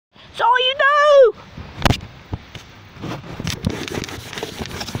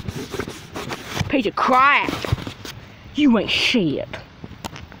piece of crap. You ain't shit.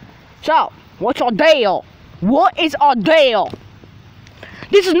 So, what's our deal? What is our deal?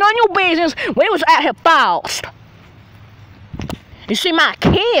 This is none of your business. We was out here fast. You see my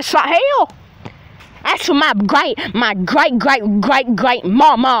kiss right here? That's for my great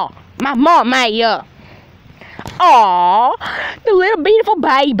mama. My mama, yeah. Aww, the little beautiful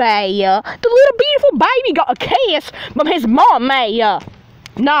baby. The little beautiful baby got a kiss from his mama.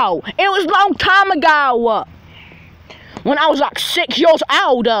 No, it was a long time ago. When I was like 6 years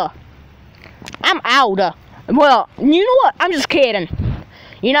older. I'm older. Well, you know what? I'm just kidding.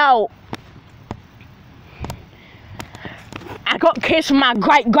 You know, I got kissed from my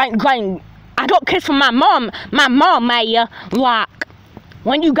I got kissed from my mom, like,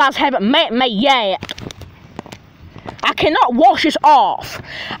 when you guys haven't met me yet. I cannot wash this off.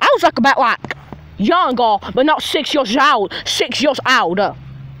 I was like about like younger, but not 6 years old. 6 years older.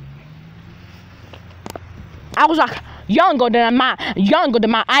 I was like younger than my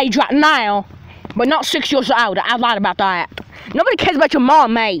age right now, but not 6 years older. I lied about that. Nobody cares about your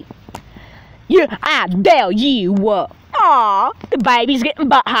mom, mate. I dare you. Aw, the baby's getting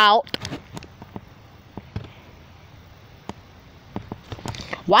butt hot.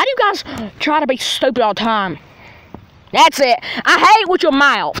 Why do you guys try to be stupid all the time? That's it. I hate with your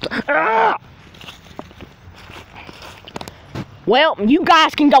mouth. Ugh. Well, you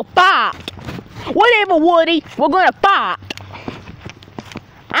guys can go fight. Whatever, Woody. We're gonna fight.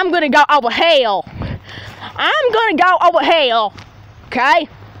 I'm gonna go over hell. I'm gonna go over hell. Okay?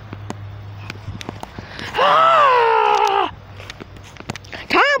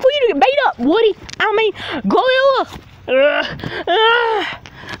 Time for you to get beat up, Woody. I mean, Gorilla.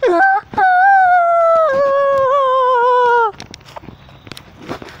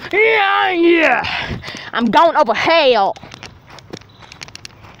 Yeah. I'm going over hell.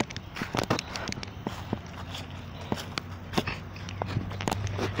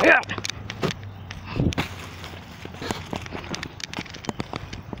 Yeah.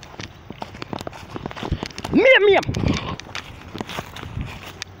 Meow.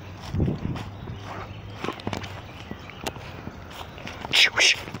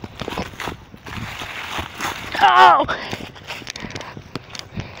 Oh!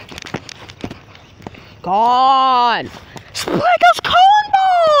 God! Spike us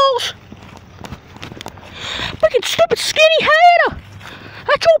cornballs! Freaking stupid skinny hater!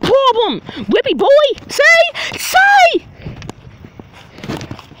 That's your problem! Whippy boy! Say!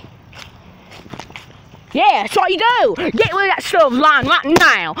 Yeah, that's all you do! Get rid of that stuff line right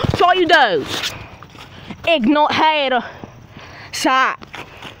now! That's all you do! Ignorant hater! Sigh.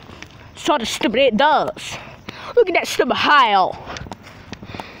 Sort of stupid it does. Look at that stupid hail.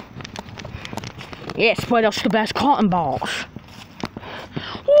 Yeah, spread those stupid ass cotton balls.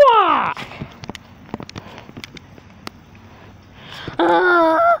 Why?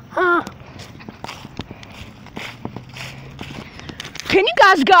 Can you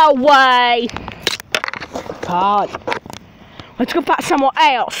guys go away? God. Let's go find somewhere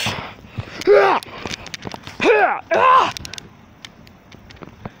else.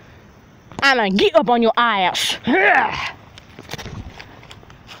 I'm gonna get up on your ass.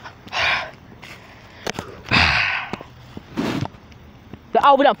 They're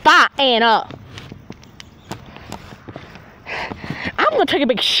over there fighting up. I'm gonna take a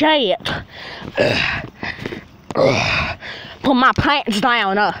big shit. Put my pants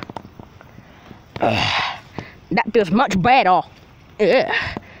down. That feels much better.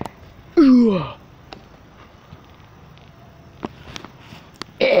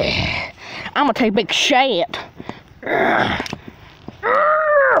 I'm gonna take a big shit.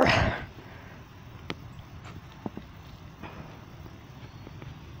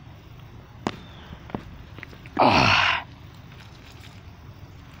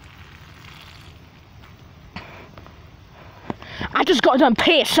 I just got done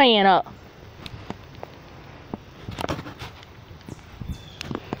pissing up.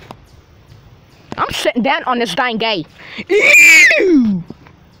 I'm sitting down on this dang gate. Ew!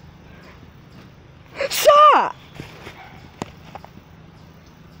 Stop!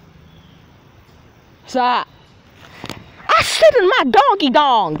 Stop. I stepped in my donkey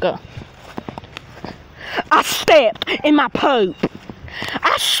dong. I stepped in my poop.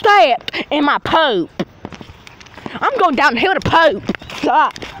 I stepped in my poop. I'm going downhill to poop.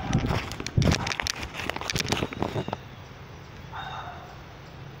 Stop.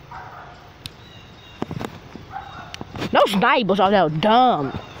 Those neighbors are so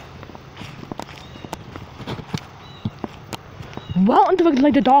dumb. Why don't they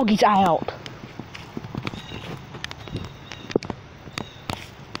let the doggies out?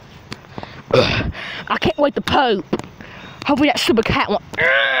 I can't wait to poop. Hopefully that stupid cat won't.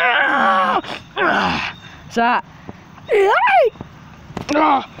 So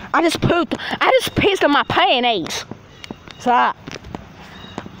I just pooped. I just pissed on my panties. So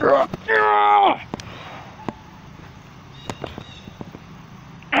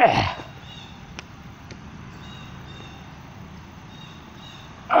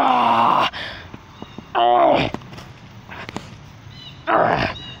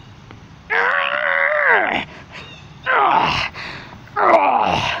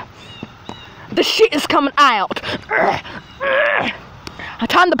the shit is coming out.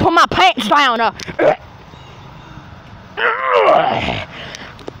 Time to pull my pants down.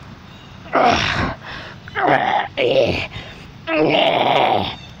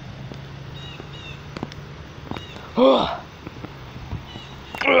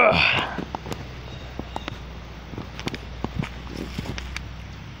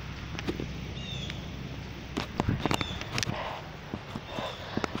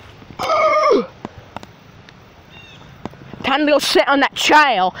 Time to go sit on that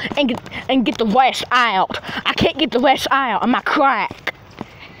chair and get the rest out. I can't get the rest out of my crack.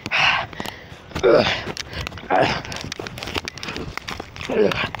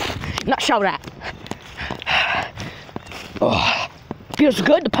 Not show that. Feels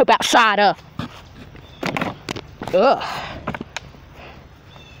good to poop outside.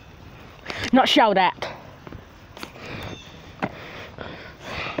 Not show that.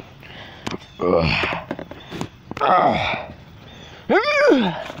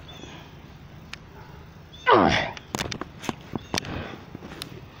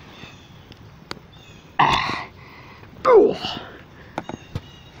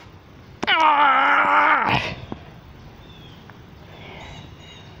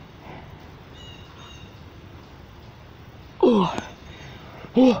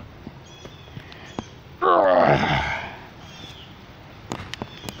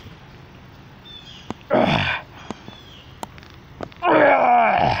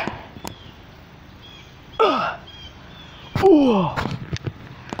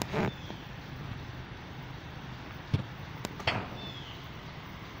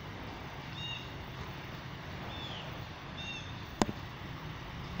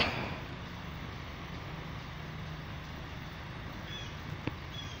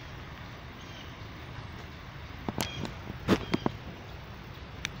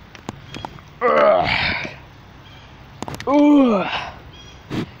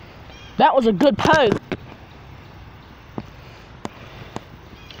 That was a good poke.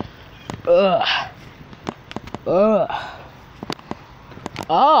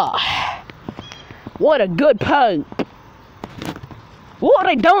 What a good poke. What are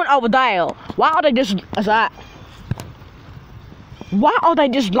they doing over there? Why are they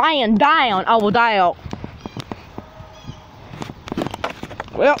just laying down over there?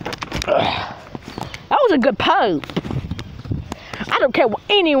 Well, that was a good poke. I don't care what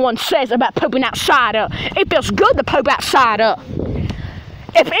anyone says about pooping outside. It feels good to poop outside.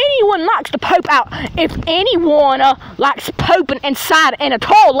 If anyone likes to poop out, if anyone likes pooping inside in a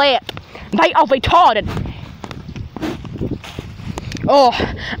toilet, they are retarded. Oh,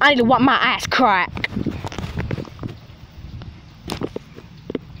 I need to wipe my ass crack.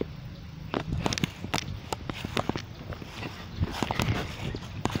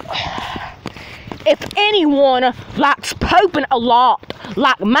 If anyone likes pooping a lot,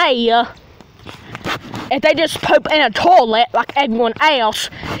 like me, if they just poop in a toilet like everyone else,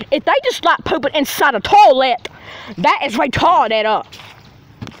 if they just like pooping inside a toilet, that is retarded.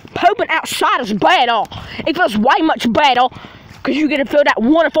 Pooping outside is better. It feels way much better because you get to feel that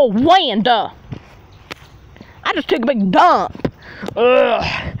wonderful wind. I just took a big dump.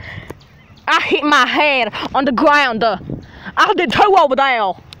 I hit my head on the ground. I did too over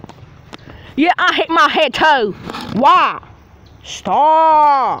there. Yeah, I hit my head too. Why?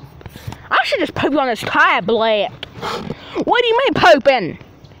 Stop. I should just poop on this tablet. What do you mean pooping?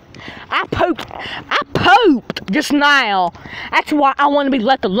 I pooped just now. That's why I want to be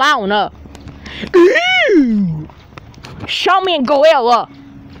left alone. Ew. Show me a gorilla.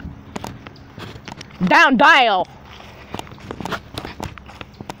 Down there.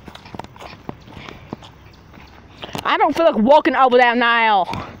 I don't feel like walking over there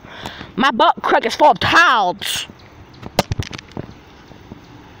now. My butt crack is full of towels.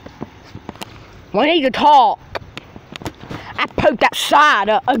 We need to talk. I pooped outside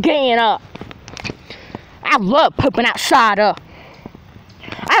again. I love pooping outside. I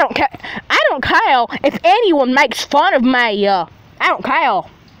don't care. I don't care if anyone makes fun of me. I don't care.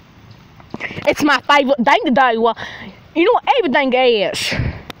 It's my favorite thing to do. You know what everything is?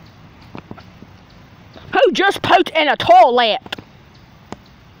 Who just pooped in a toilet?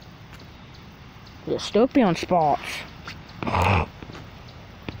 There's still on spots.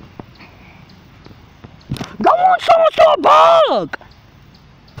 Go on, someone's got a bug!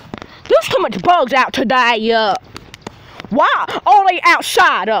 There's too much bugs out today, Why are they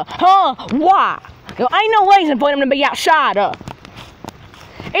outside, huh? Why? There ain't no reason for them to be outside,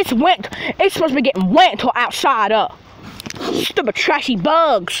 It's wet. It's supposed to be getting wet until outside, Stupid trashy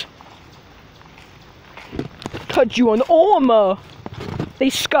bugs. Touch you on the arm,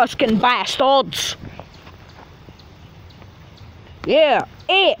 These skusking bastards. Yeah,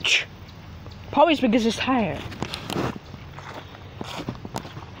 itch. Probably it's because it's hair.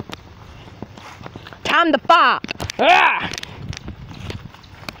 Time to fight. Ah.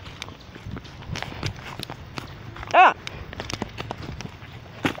 Ah.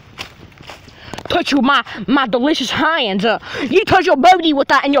 Touch you with my delicious hands. You touch your booty with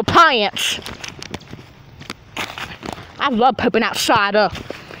that in your pants. I love pooping outside.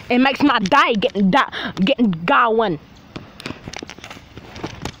 It makes my day getting going.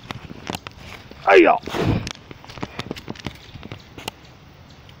 Hey yo.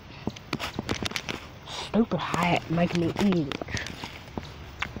 Stupid hat making me eat.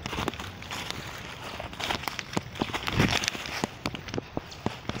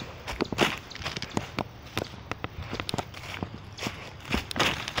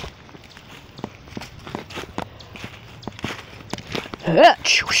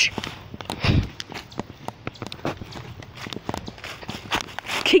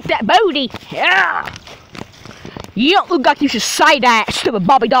 Kick that booty. Yeah. You don't look like you should say that, stupid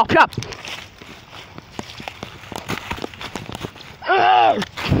Bobby doll pup.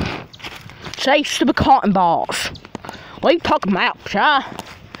 Say stupid cotton balls. What are you talking about, huh?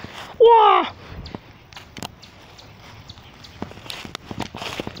 Wah.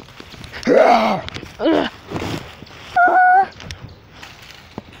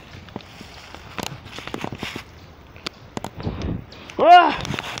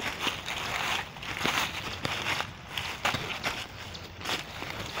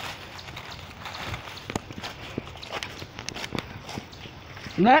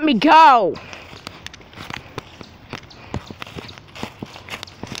 Let me go.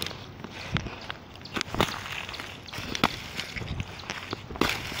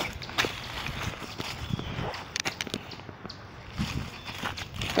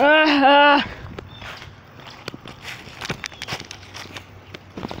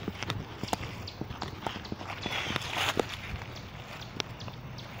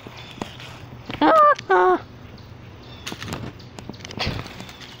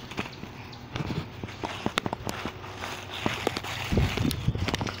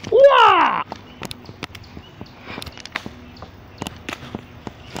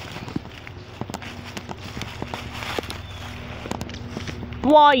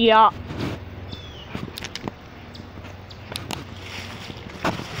 Why, yeah.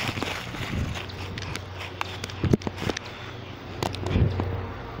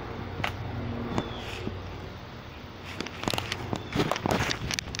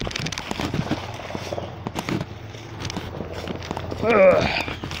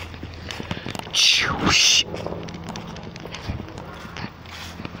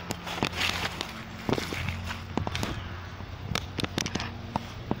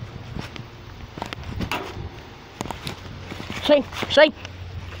 See?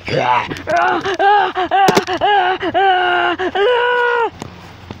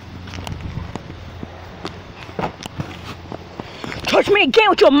 Touch me again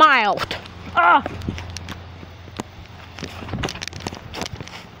with your mouth.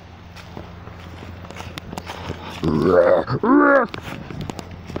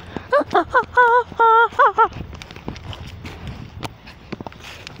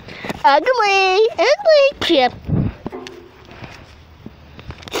 Ugly shit.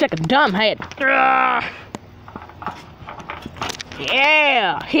 It's like a dumb head.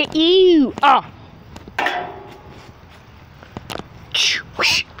 Yeah, hit you.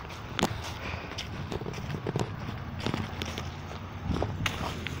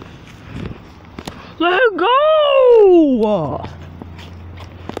 Let go.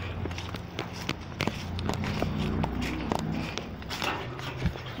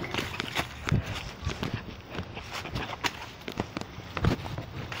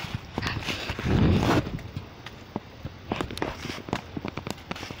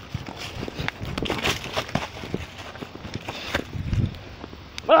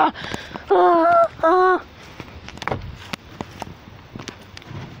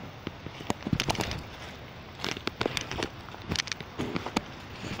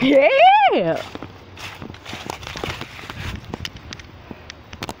 Yeah.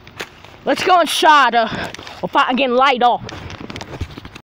 Let's go inside. We'll fight again later.